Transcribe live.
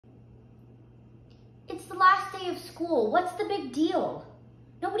It's the last day of school. What's the big deal?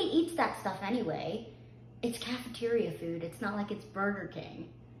 Nobody eats that stuff anyway. It's cafeteria food. It's not like it's Burger King.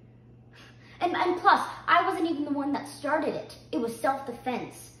 And plus, I wasn't even the one that started it. It was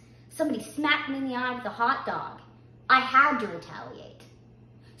self-defense. Somebody smacked me in the eye with a hot dog. I had to retaliate.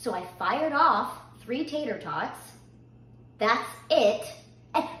 So I fired off 3 tater tots. That's it.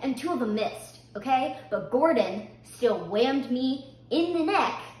 And 2 of them missed, okay? But Gordon still whammed me in the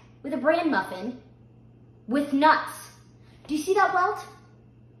neck with a bran muffin with nuts. Do you see that welt?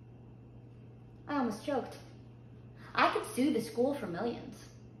 I almost choked. I could sue the school for millions,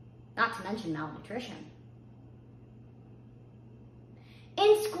 not to mention malnutrition.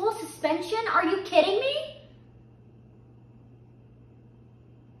 In school suspension? Are you kidding me?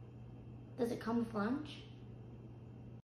 Does it come with lunch?